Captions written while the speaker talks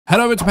Head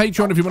over to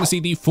Patreon if you want to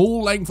see the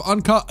full-length,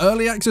 uncut,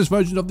 early access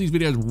versions of these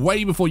videos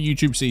way before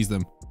YouTube sees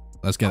them.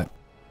 Let's get it.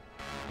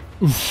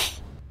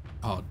 Oof.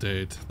 Oh,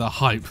 dude, the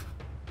hype.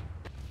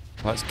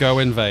 Let's go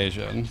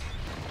invasion.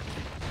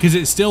 Because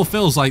it still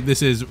feels like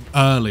this is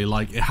early,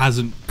 like it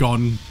hasn't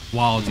gone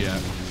wild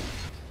yet.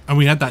 And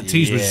we had that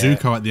tease with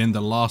ZUKO at the end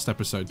of the last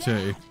episode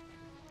too.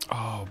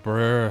 Oh,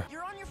 bruh.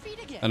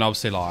 And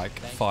obviously, like,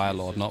 Fire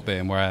Lord not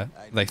being where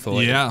they thought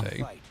it would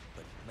be.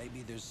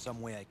 Maybe there's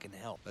some way I can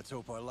help. Let's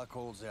hope our luck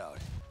holds out.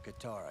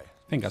 Katara.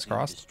 Fingers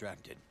crossed.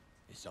 Distracted.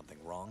 Is something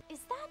wrong? Is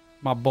that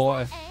My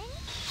boy.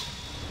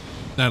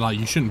 They're like,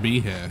 you shouldn't be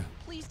here.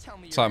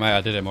 It's like, mate,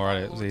 I did him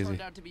already. It was easy.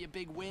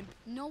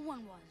 no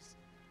one was.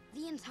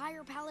 The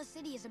entire palace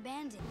city is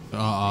abandoned.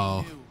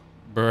 Uh-oh.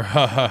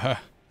 Bruh.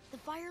 The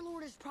Fire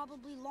Lord is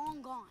probably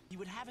long gone. He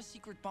would have a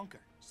secret bunker,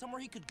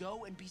 somewhere he could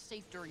go and be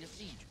safe during a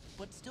siege,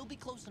 but still be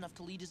close enough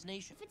to lead his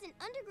nation. If it's an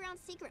underground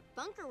secret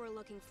bunker we're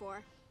looking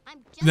for, I'm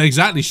just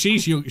Exactly,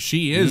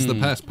 she is the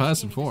best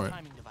person for it.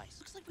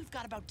 Looks like we've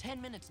got about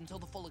 10 minutes until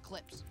the full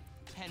eclipse.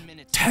 10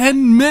 minutes.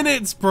 10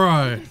 minutes,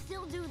 bro! We can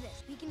still do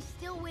this. We can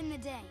still win the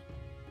day.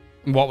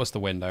 What was the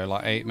window?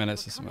 Like 8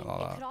 minutes or something like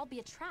It could that? all be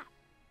a trap.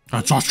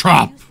 That's a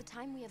trap! Use the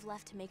time we have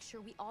left to make sure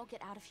we all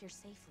get out of here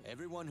safely.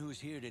 Everyone who's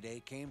here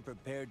today came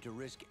prepared to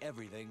risk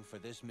everything for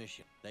this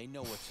mission. They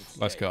know what's at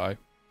stake. Let's go.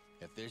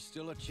 If there's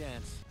still a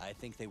chance, I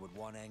think they would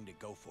want Aang to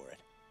go for it.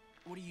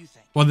 What do you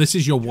think? Well, this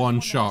is your one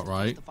shot,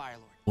 right? The Fire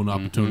Lord. One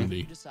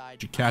opportunity. Decide.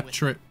 Did you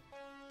capture it?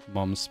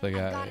 Mom's Gotta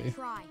spaghetti.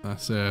 try.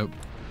 That's it.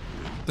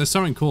 There's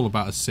something cool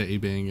about a city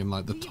being in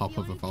like the top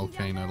of a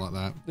volcano like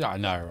that. Yeah, I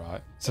know,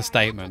 right? It's a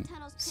statement.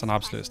 It's an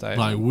absolute statement.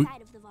 Like,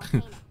 Side of the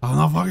volcano. I'm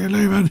not fucking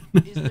leaving.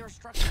 Is there a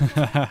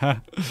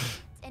structure?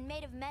 And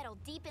made of metal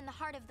deep in the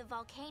heart of the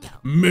volcano.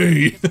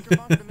 Me.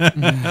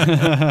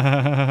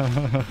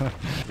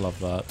 Love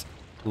that.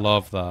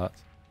 Love that.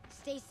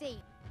 Stay safe.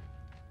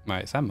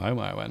 Mate, Sam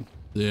Momo win.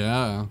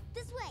 Yeah.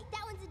 This way.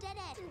 That one's a dead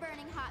end. And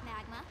burning hot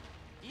magma.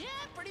 Yeah,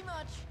 pretty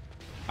much.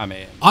 I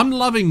mean, I'm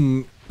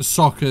loving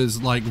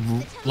Sokka's like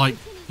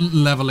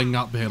leveling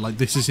up here. Like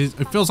this is his.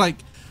 It feels like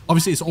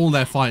obviously it's all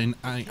their fighting.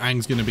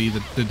 Aang's gonna be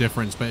the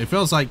difference, but it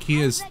feels like he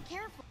is.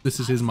 This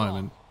is his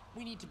moment.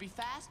 We need to be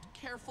fast,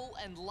 careful,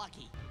 and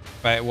lucky.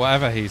 but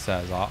whatever he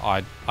says,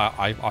 I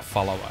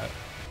follow it.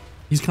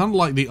 He's kind of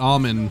like the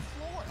Armin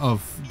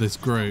of this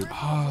group.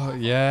 Oh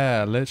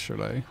yeah,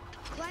 literally.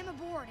 Climb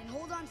aboard and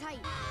hold on tight.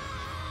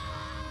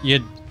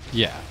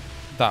 Yeah,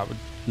 that would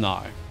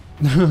no.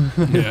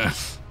 Yeah.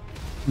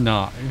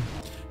 No.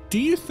 Do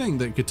you think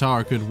that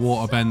Katara could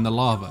waterbend the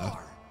lava?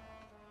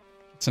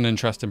 It's an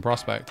interesting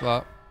prospect,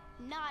 that.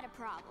 Not a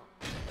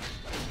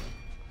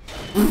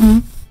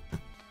problem.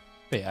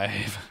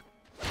 Behave.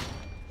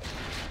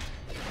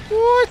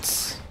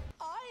 What?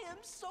 I am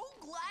so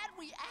glad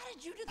we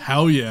added you to the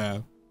Hell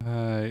yeah.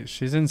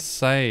 She's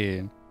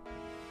insane.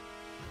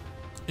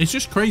 It's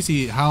just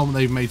crazy how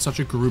they've made such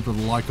a group of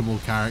likable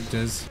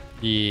characters.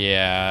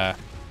 Yeah.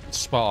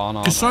 Spot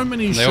on. There's so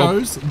many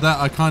shows that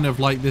are kind of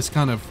like this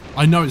kind of,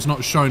 I know it's not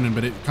shonen,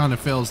 but it kind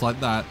of feels like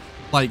that.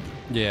 Like,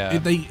 yeah.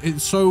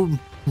 It's so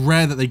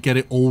rare that they get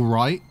it all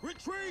right.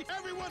 Retreat!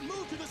 Everyone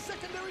move to the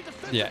secondary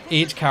defense. Yeah,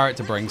 each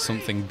character brings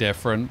something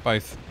different,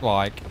 both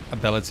like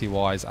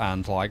ability-wise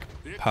and like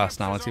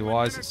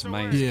personality-wise. It's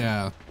amazing.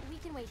 Yeah. We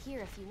can wait here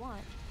if you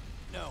want.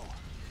 No.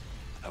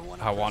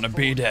 I want to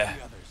be there.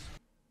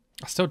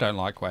 I still don't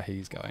like where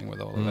he's going with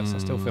all of this. I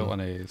still feel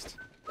uneased.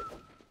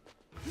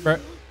 Bro.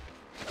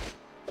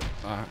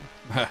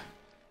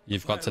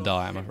 You've got to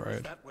die, I'm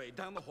afraid.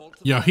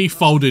 Yeah, he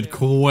folded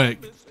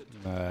quick.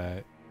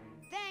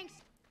 Thanks.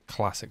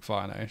 Classic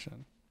Fire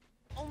Nation.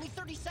 Only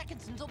 30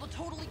 seconds until the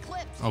total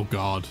eclipse. Oh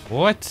god.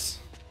 What?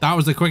 That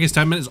was the quickest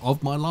 10 minutes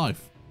of my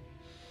life.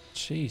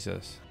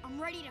 Jesus.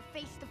 I'm ready to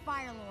face the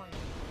Fire Lord.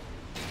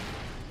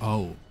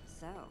 Oh.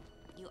 So,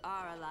 you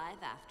are alive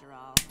after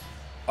all.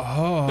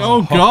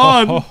 Oh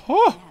god. I had a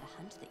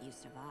hunch that you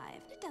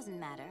survived. It doesn't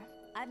matter.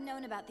 I've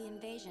known about the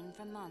invasion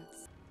for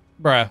months.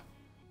 Bruh.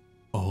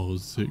 Oh, Ready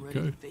ZUKO.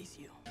 to face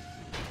you.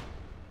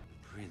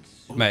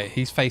 Mate,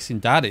 he's facing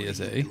daddy, is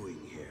he?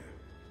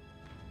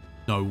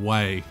 No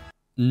way.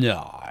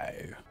 No.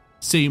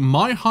 See,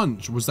 my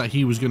hunch was that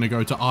he was going to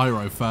go to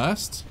Iroh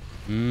first.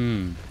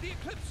 Hmm. The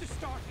eclipse is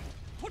starting.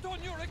 Put on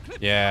your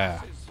eclipse Yeah.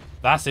 glasses.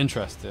 That's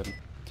interesting.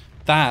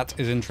 That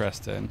is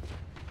interesting.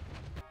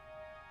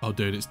 Oh,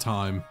 dude, it's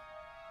time.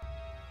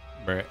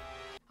 Bruh.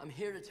 I'm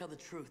here to tell the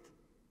truth.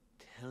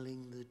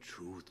 Telling the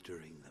truth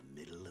during the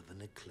middle of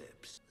an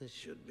eclipse. This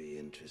should be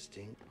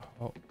interesting.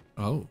 Oh.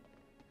 Oh.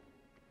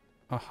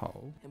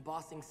 Oh. And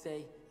bossing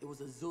say it was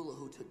Azula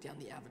who took down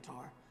the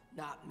Avatar,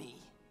 not me.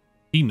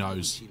 He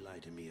knows. She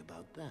lied to me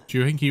about that. Do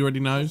you think he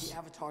already knows? The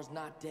Avatar's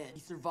not dead. He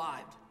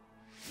survived.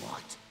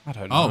 What? I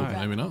don't know. Oh,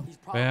 maybe not. He's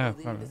probably Yeah,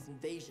 leading probably. this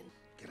invasion.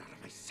 Get out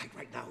of my sight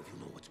right now if you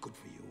know what's good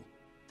for you.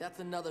 That's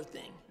another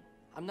thing.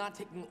 I'm not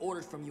taking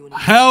orders from you anymore.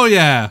 Hell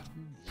yeah.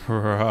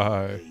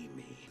 Bro.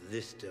 Amy,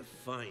 this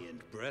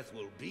defiant breath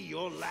will be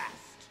your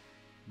last.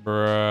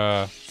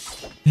 Bruh.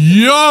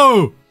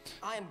 Yo.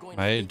 I am going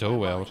Mate, to speak dual my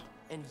wield. mind,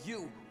 and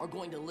you are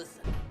going to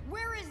listen.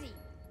 Where is he?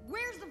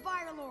 Where's the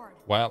Fire Lord?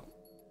 Well,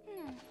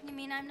 You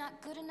mean I'm not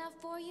good enough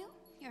for you?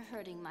 You're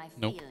hurting my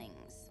Nope.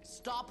 feelings.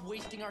 Stop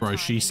wasting our Bro, time.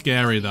 she's and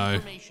scary, give us the though.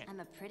 information. I'm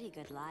a pretty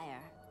good liar.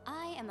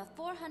 I am a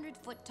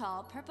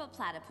 400-foot-tall purple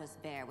platypus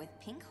bear with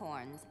pink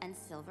horns and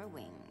silver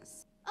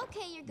wings.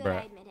 Okay, you're good,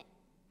 Bruh. I admit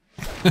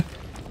it.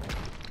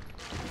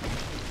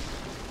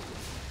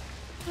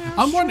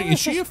 I'm wondering, is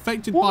she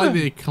affected by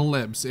the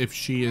eclipse if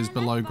she is And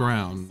below that's all I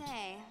have to ground?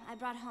 say. I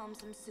brought home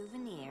some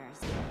souvenirs.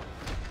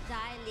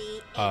 Dai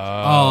Li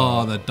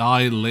Oh, the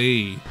Dai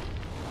Li.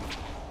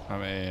 I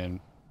mean,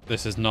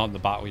 this is not the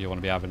battle you want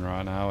to be having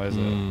right now, is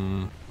it?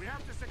 We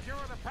have to secure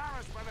the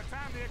palace by the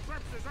time the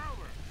eclipse is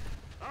over.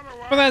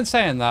 Otherwise, But then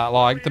saying that,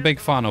 like, the big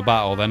final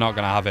battle, they're not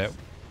going to have it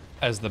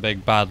as the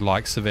big bad,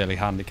 like, severely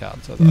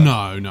handicapped, are they?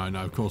 No, no,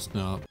 no, of course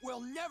not.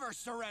 we'll never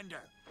surrender.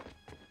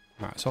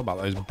 Right, it's all about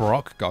those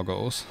Brock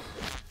goggles.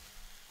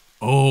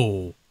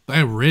 Oh,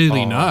 they're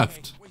really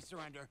nerfed. We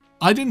surrender.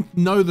 I didn't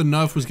know the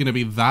nerf was going to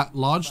be that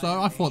large,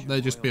 though. I thought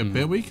they'd just be a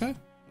bit weaker.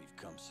 We've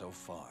come so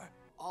far.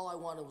 All I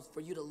wanted was for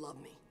you to love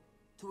me,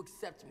 to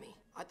accept me.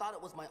 I thought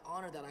it was my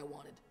honor that I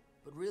wanted,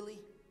 but really,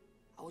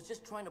 I was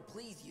just trying to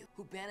please you,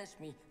 who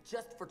banished me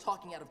just for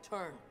talking out of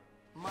turn.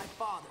 My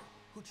father,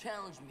 who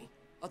challenged me,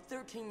 a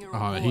 13-year-old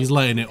Oh, boy, he's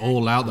letting it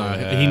all out, though.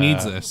 He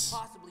needs this.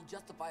 possibly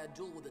justify a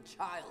duel with a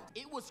child.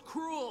 It was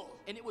cruel,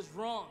 and it was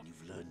wrong.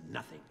 You've learned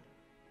nothing.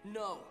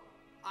 No,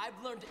 I've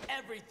learned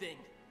everything.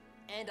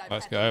 And I've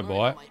Let's had to go, learn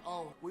boy. on my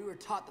own. We were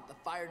taught that the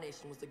Fire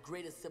Nation was the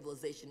greatest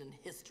civilization in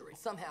history.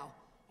 Somehow,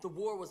 the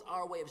war was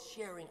our way of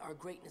sharing our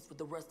greatness with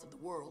the rest of the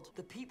world.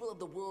 The people of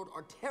the world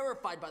are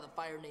terrified by the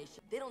Fire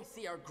Nation. They don't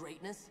see our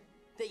greatness.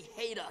 They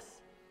hate us.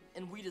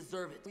 And we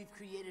deserve it. We've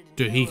created an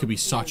Dude, he era could be of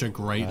such a fear in the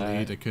world. great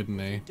leader, couldn't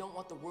he? We don't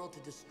want the world to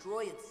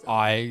destroy itself.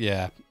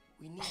 Yeah,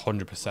 We need to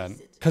 100%. replace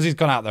it Because he's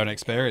gone out there and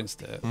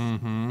experienced it.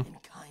 in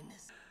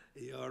kindness.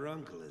 Your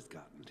uncle has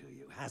gotten to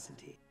you, hasn't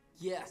he?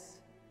 Yes,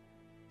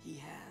 he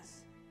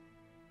has.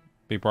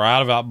 Be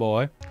proud of that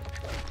boy.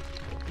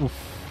 Oof.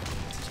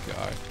 Let's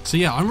go. So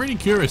yeah, I'm really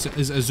curious.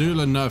 Is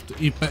Azula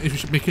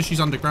nerfed because she's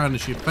underground?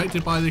 Is she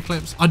affected by the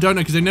eclipse? I don't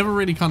know, because they never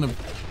really kind of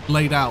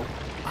laid out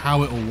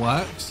how it all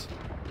works.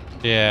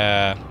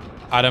 Yeah,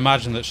 I'd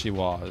imagine that she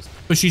was.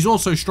 But she's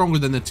also stronger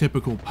than the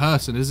typical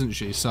person, isn't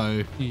she?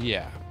 So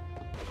Yeah.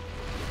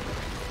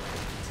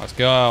 Let's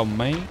go,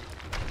 mate.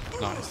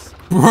 Nice.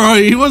 bro,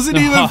 he wasn't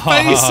even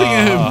facing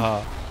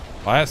him.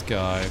 Let's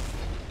go.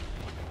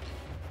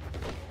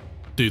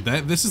 Dude,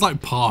 this is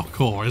like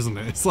parkour, isn't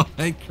it? It's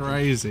like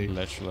crazy.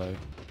 Literally.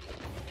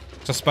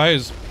 So I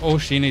suppose all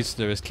she needs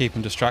to do is keep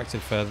him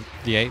distracted for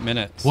the 8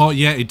 minutes. Well,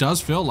 yeah, it does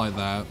feel like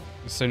that.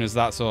 As soon as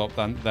that's up,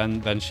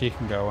 then she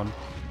can go on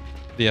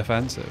the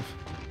offensive.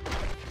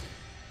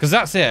 Because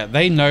that's it.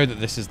 They know that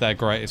this is their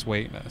greatest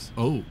weakness.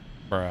 Oh.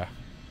 Bruh.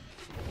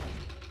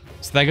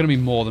 So they're going to be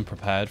more than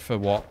prepared for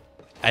what?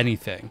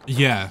 Anything.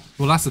 Yeah.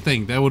 Well, that's the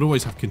thing. They would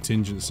always have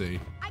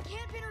contingency. I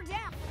can't pin her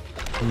down.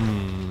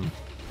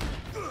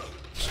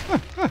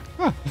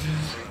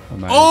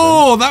 Amazing.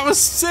 Oh, that was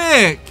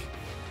sick.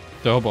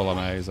 Double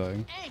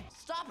amazing. Hey,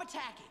 stop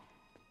attacking!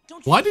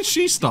 Don't Why you did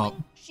she stop?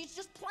 She's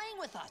just playing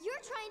with us. You're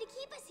trying to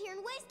keep us here and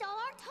waste all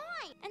our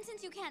time. And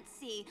since you can't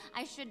see,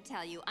 I should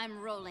tell you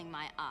I'm rolling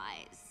my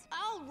eyes.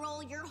 I'll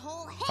roll your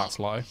whole head. That's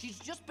low. She's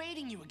just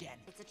baiting you again.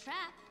 It's a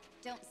trap.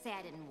 Don't say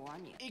I didn't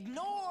warn you.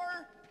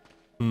 Ignore!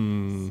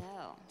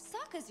 So,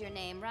 Sokka's your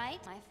name, right?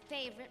 My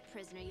favorite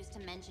prisoner used to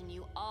mention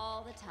you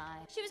all the time.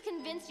 She was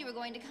convinced you were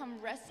going to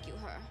come rescue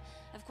her.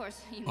 Of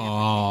course, you never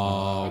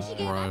Oh, did. And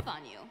she gave bro. up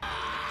on you.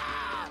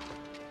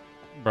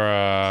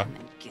 Bruh. Come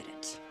and get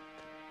it.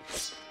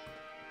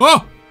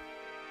 Oh.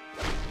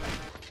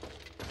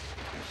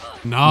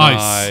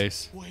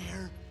 Nice.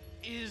 Where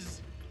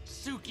is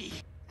Suki?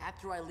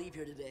 After I leave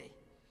here today,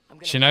 I'm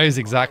gonna She knows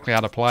exactly how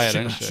to play it,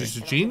 doesn't She's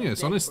she? a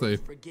genius, honestly.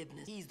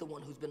 Forgiveness. He's the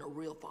one who's been a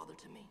real father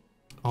to me.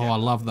 Oh, I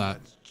love that.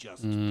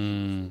 Just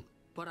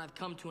But I've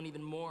come to an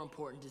even more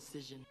important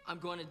decision. I'm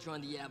going to join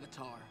the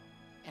Avatar,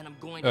 and I'm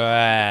going to.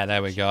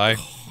 There we go.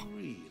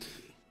 really.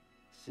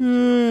 Since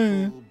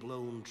you're a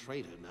full-blown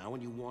traitor now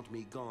and you want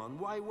me gone,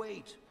 why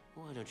wait?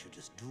 Why don't you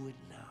just do it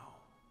now?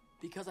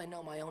 Because I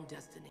know my own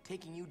destiny.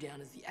 Taking you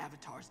down is the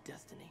Avatar's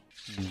destiny.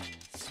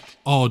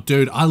 Oh,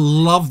 dude, I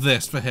love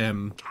this for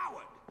him.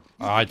 Coward!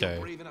 I You're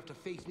do. brave enough to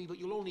face me, but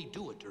you'll only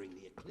do it during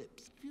the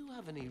eclipse. If you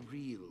have any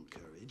real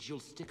courage, you'll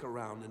stick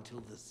around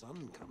until the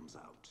sun comes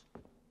out.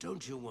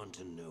 Don't you want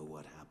to know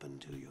what happened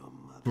to your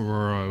mother?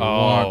 Bro.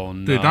 Oh,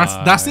 what? Dude,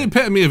 that's the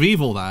epitome of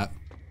evil, that.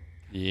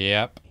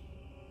 Yep.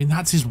 I mean,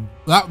 that's his,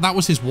 that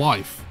was his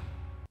wife.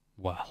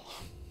 Well.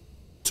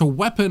 To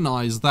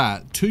weaponize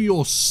that to your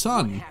What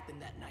son.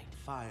 happened that night?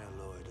 Fire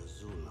Lord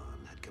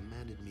Azulan had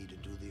commanded me to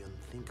do the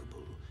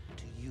unthinkable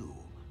to you,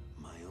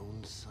 my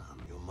own son.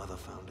 Your mother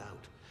found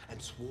out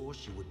and swore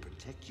she would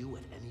protect you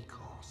at any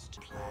cost.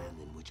 A plan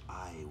in which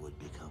I would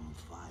become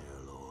Fire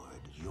Lord.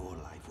 Your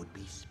life would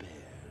be spared.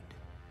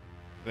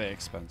 The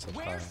expensive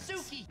Where's thing.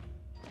 Suki?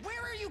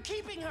 Where are you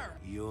keeping her?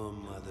 Your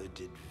mother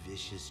did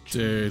vicious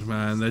Dude,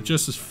 man, they're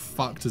just as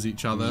fucked as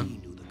each other. He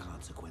knew the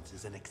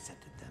consequences and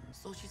accepted them.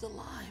 So she's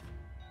alive.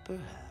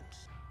 Perhaps.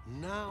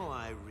 Now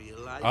I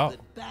realize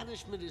that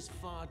banishment is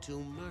far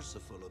too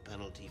merciful a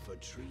penalty for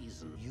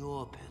treason.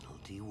 Your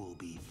penalty will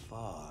be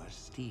far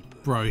steeper.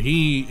 Bro,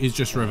 he is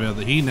just revealed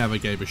that he never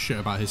gave a shit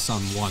about his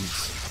son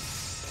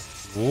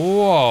once.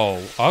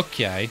 Whoa.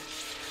 Okay.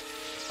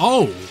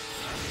 Oh.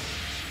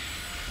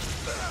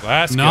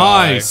 Let's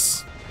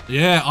nice.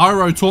 Yeah,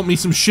 Iroh taught me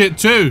some shit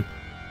too.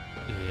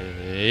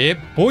 Yeah,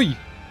 boy.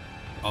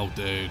 Oh,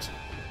 dude.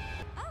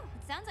 Oh,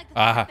 it sounds like the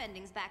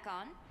airbending's back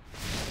on.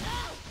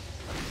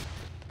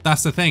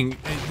 That's the thing.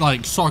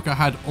 Like, Sokka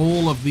had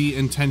all of the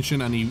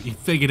intention and he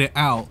figured it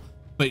out.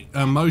 But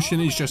emotion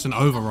is just an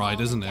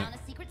override, isn't it?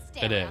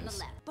 It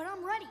is. But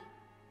I'm ready.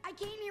 I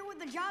came here with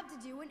a job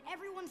to do and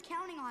everyone's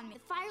counting on me. The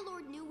Fire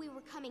Lord knew we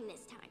were coming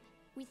this time.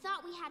 We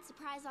thought we had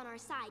surprise on our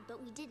side,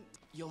 but we didn't.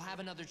 You'll have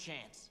another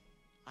chance.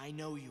 I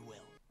know you will.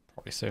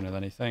 Probably sooner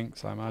than he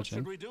thinks, I What imagine.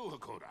 should we do,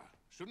 Hakoda?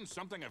 Shouldn't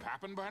something have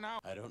happened by now?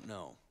 I don't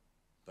know.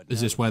 But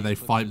Is this where they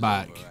fight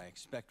back? I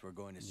expect we're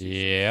going to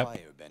see some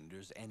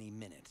firebenders any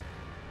minute.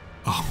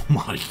 Oh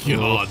my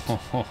god.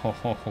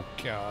 Oh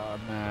god,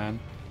 man.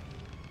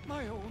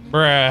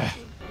 Bruh.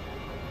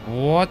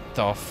 What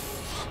the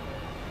f...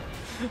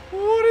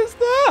 What is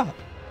that?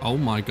 Oh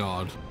my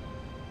god.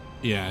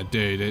 Yeah,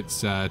 dude,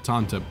 it's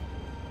time to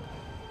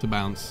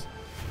bounce.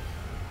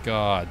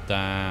 God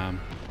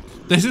damn.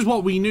 This is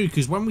what we knew,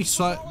 because when we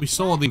saw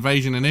the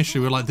invasion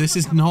initially, we were like, this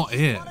is not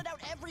it.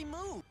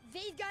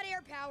 They've got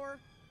air power,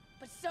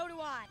 but so do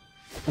I.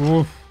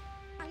 Oof.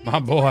 My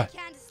boy. I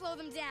can to slow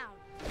them down.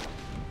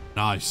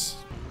 Nice.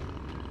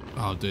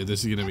 Oh, dude,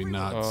 this is gonna be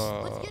nuts.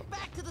 Let's get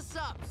back to the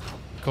subs.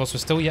 Of course, we're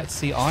still yet to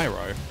see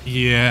Iroh.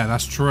 Yeah,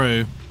 that's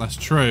true. That's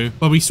true.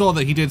 But we saw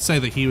that he did say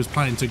that he was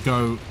planning to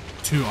go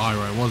to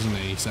Iroh, wasn't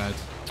he? He said.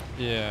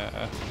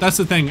 Yeah. That's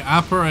the thing.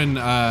 Appa and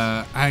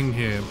Aang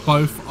here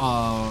both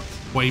are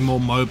way more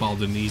mobile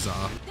than these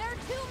are. There are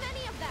too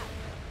many of them.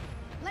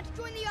 Let's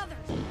join the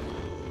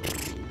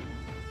others.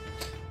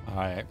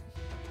 Alright.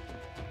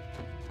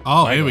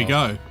 Oh, here we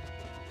go.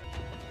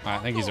 I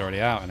think he's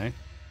already out, isn't he?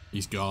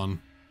 He's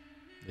gone.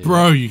 Yeah.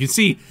 Bro, you can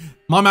see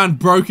my man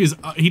broke his...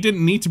 he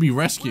didn't need to be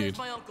rescued.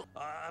 My uncle.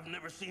 I've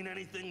never seen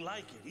anything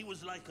like it. He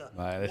was like a...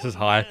 Right, this is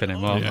hyping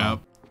him up. Yeah. Man.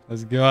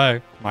 Let's go,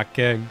 my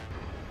king.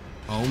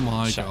 Oh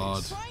my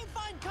god. Try and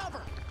find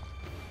cover.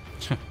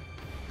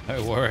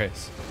 No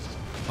worries.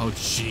 Oh,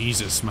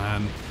 Jesus,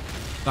 man.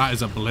 That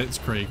is a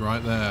blitzkrieg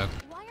right there.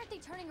 Why aren't they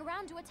turning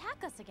around to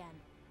attack us again?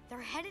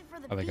 They're headed for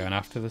the Are they going beach.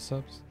 after the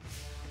subs?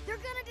 They're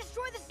gonna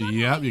destroy the submarine.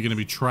 Yep, you're gonna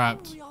be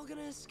trapped. How are we all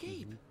gonna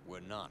escape?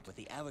 We're not. With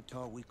the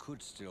Avatar, we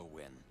could still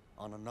win.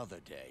 On another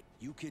day.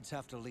 You kids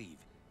have to leave.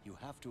 You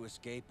have to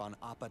escape on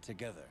Appa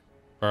together.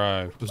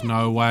 Bro. There's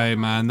no way,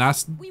 man.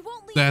 That's... We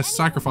won't leave they're anyone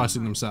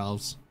sacrificing behind.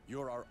 themselves.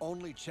 You're our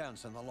only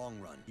chance in the long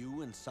run.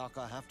 You and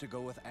Sokka have to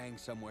go with Aang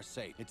somewhere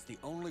safe. It's the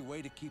only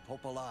way to keep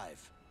hope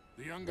alive.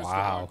 The youngest of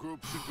our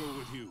group should go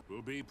with you.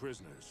 We'll be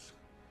prisoners,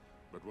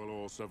 but we'll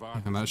all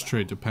survive. And that's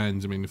true, it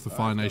depends. I mean, if the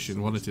Fire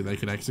Nation wanted to, they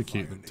could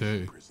execute them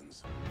too.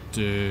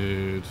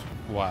 Dude.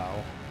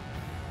 Wow.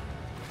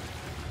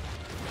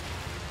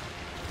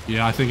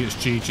 Yeah, I think it's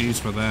GG's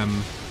for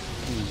them.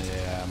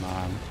 Yeah,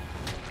 man.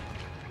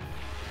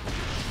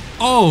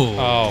 Oh!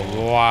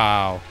 Oh,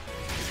 wow.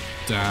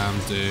 Damn,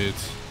 dude.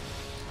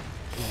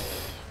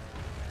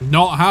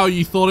 Not how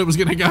you thought it was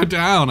going to go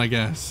down, I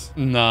guess.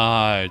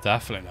 No,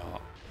 definitely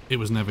not. It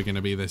was never going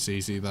to be this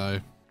easy, though.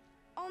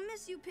 I'll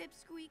miss you,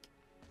 Pipsqueak.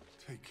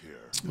 Take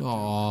care.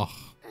 Oh,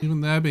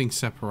 even they're being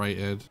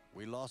separated.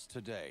 We lost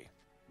today,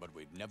 but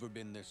we've never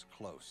been this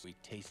close. We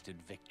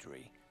tasted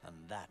victory, and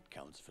that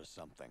counts for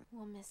something.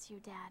 We'll miss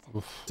you,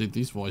 Dad. Dude,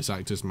 these voice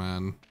actors,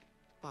 man.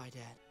 Bye,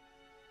 Dad.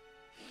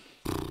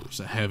 It's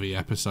a heavy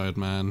episode,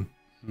 man.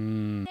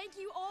 Thank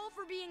you all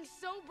for being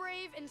so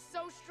brave and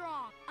so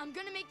strong. I'm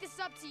gonna make this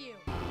up to you.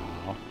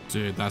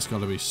 Dude, that's got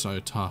to be so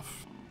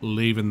tough.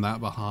 Leaving that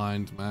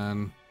behind,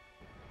 man.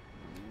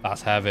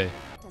 That's heavy.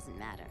 Doesn't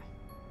matter.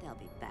 They'll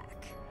be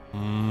back.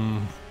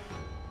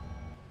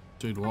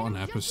 Dude, what an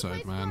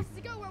episode, man.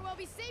 To go where we'll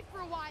be safe for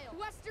a while.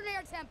 Western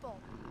Air Temple.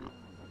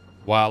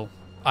 Well,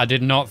 I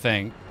did not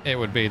think it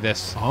would be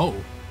this. Oh.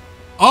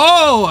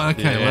 Oh,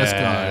 okay, let's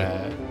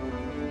go.